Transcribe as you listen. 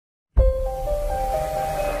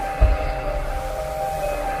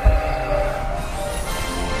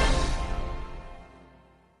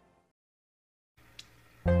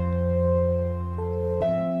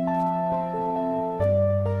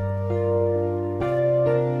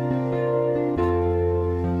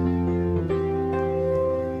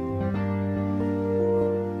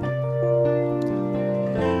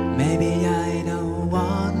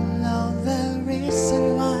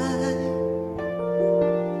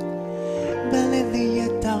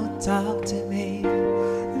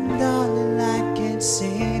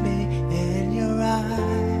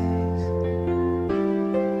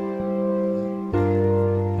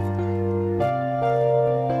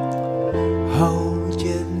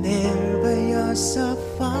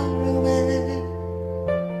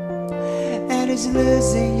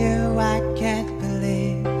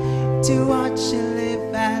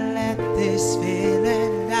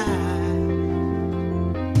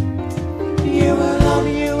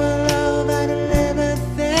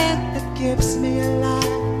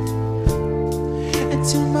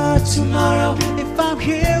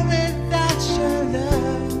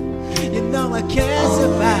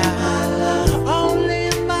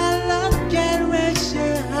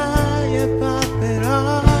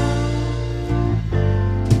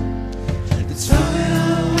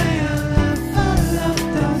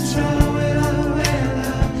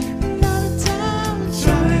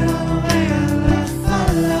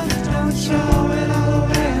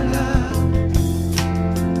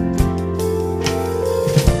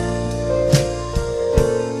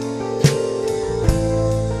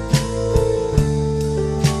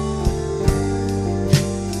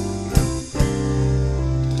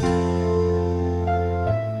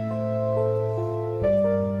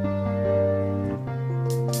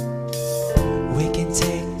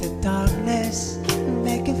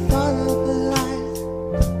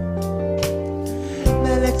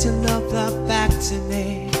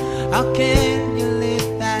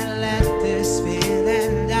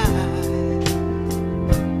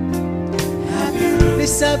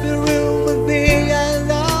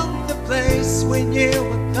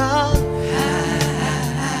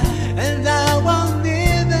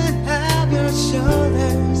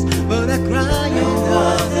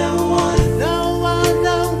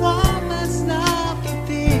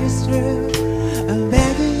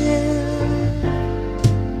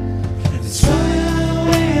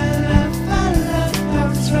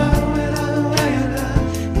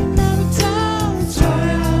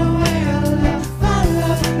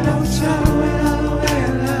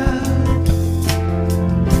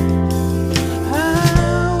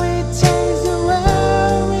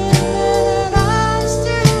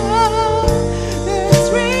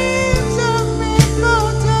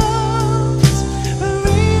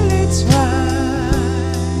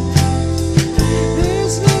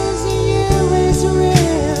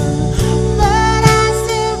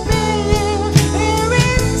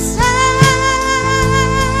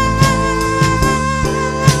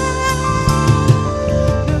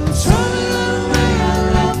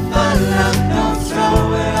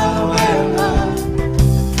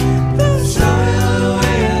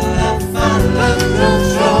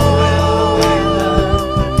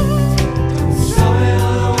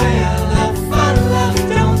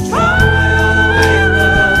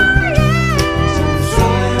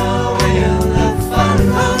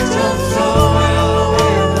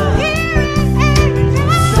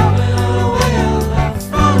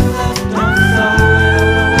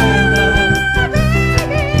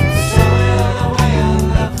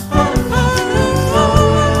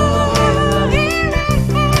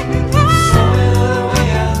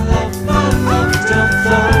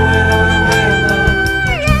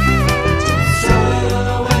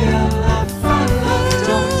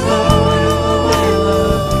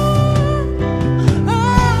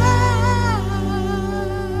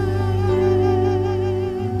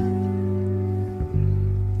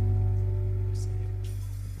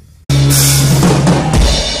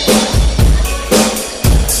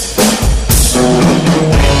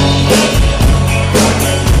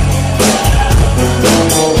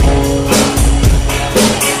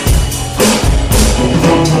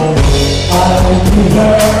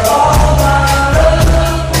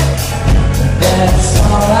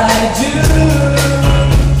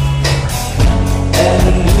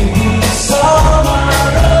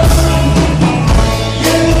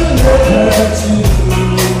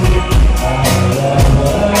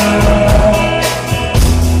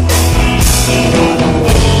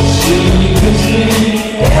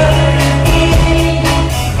Everything,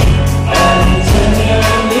 and tenderly,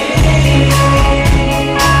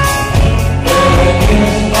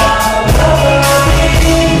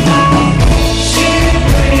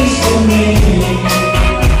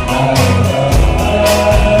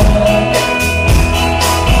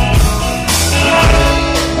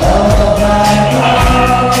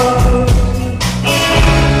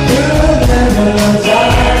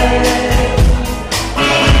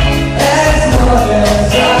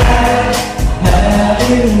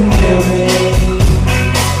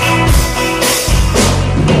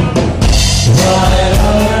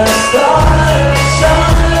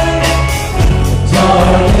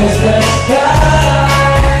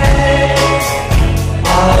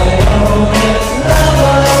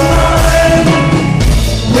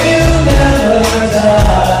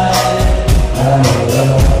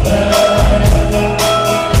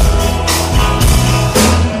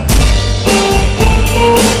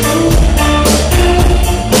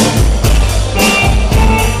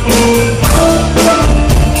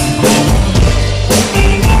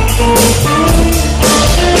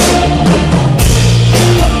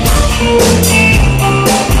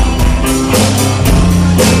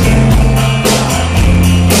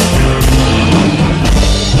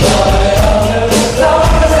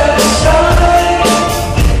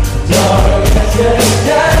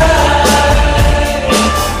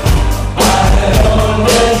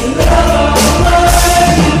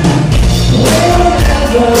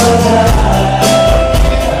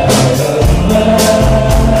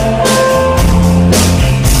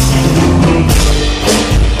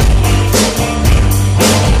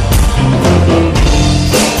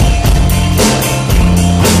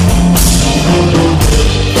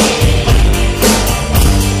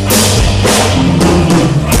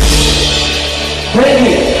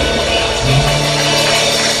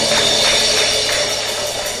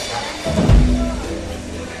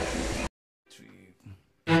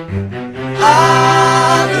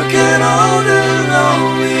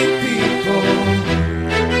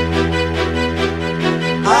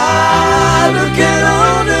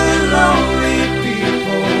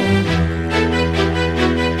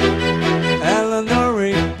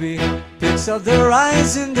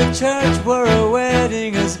 church where a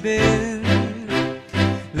wedding has been.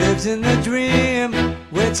 Lives in a dream,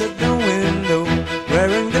 waits at the window,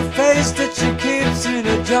 wearing the face that she keeps in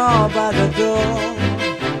a jar by the door.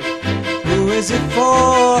 Who is it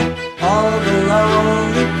for? All the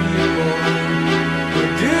lonely people.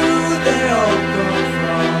 Where do they all come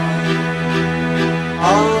from?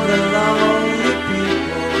 All the lonely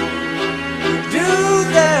people. Where do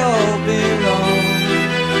they all belong?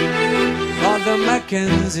 Father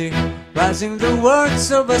Mackenzie, rising the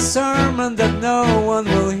words of a sermon that no one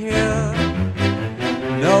will hear.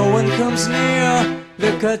 No one comes near,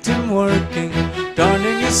 look at him working,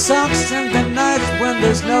 darning his socks in the night when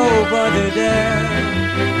there's nobody there.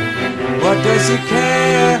 What does he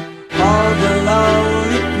care? All the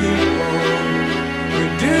lonely people.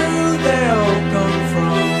 Where do they all come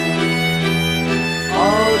from?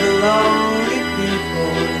 All the lonely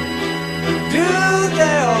people. Where do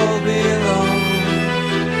they all belong?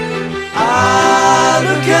 Ah,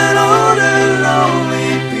 look at all the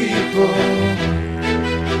lonely people.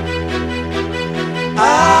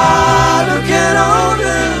 Ah, look at all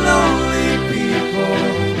the lonely people.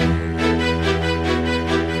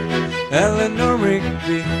 Eleanor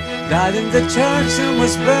Rigby died in the church and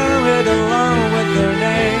was buried along with her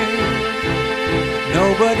name.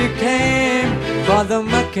 Nobody came. Father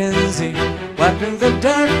Mackenzie, wiping the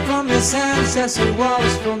dirt from his hands as he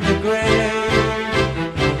walks from the grave.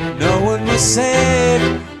 No one was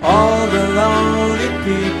saved. All the lonely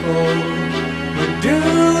people. Where do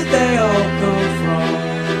they all come from?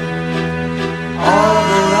 All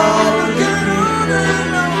the lonely people.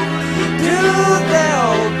 Where do they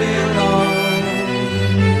all belong?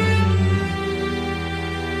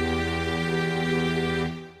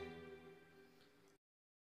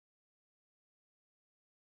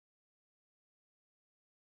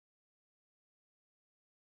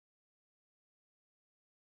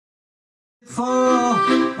 For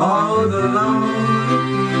all the lonely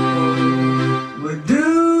people, where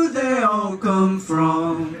do they all come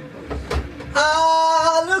from?